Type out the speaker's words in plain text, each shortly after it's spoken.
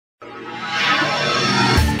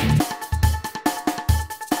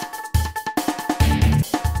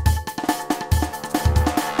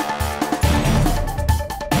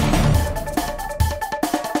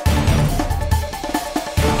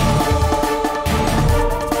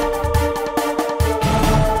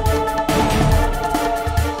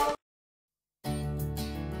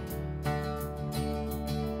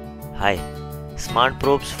Hi, smart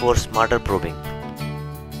probes for smarter probing.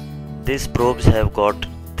 These probes have got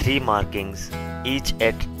 3 markings, each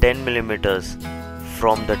at 10 mm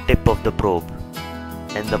from the tip of the probe,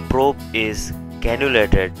 and the probe is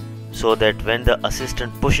cannulated so that when the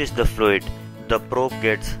assistant pushes the fluid, the probe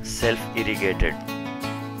gets self-irrigated.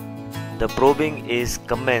 The probing is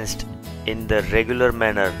commenced in the regular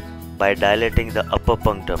manner by dilating the upper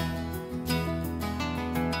punctum.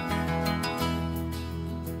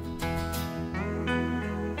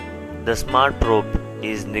 The smart probe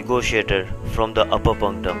is negotiated from the upper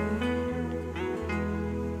punctum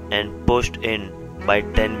and pushed in by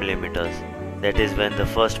 10 mm. That is, when the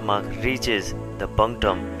first mark reaches the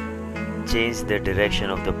punctum, change the direction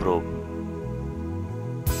of the probe.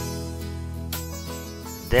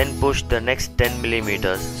 Then push the next 10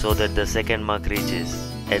 mm so that the second mark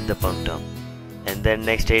reaches at the punctum, and then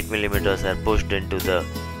next 8 mm are pushed into the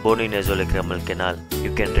bony nasolacrimal canal.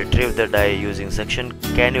 You can retrieve the dye using suction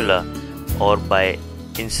cannula or by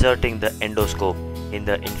inserting the endoscope in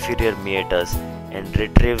the inferior meatus and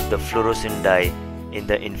retrieve the fluorescent dye in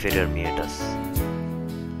the inferior meatus.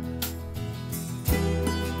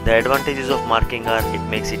 The advantages of marking are it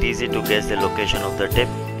makes it easy to guess the location of the tip,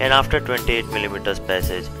 and after 28 mm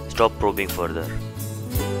passage, stop probing further.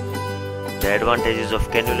 The advantages of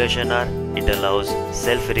cannulation are it allows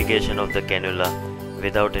self-irrigation of the cannula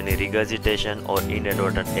without any regurgitation or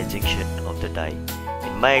inadvertent ejection of the dye.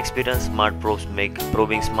 In my experience, smart probes make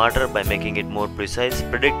probing smarter by making it more precise,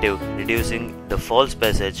 predictive, reducing the false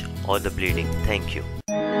passage or the bleeding. Thank you.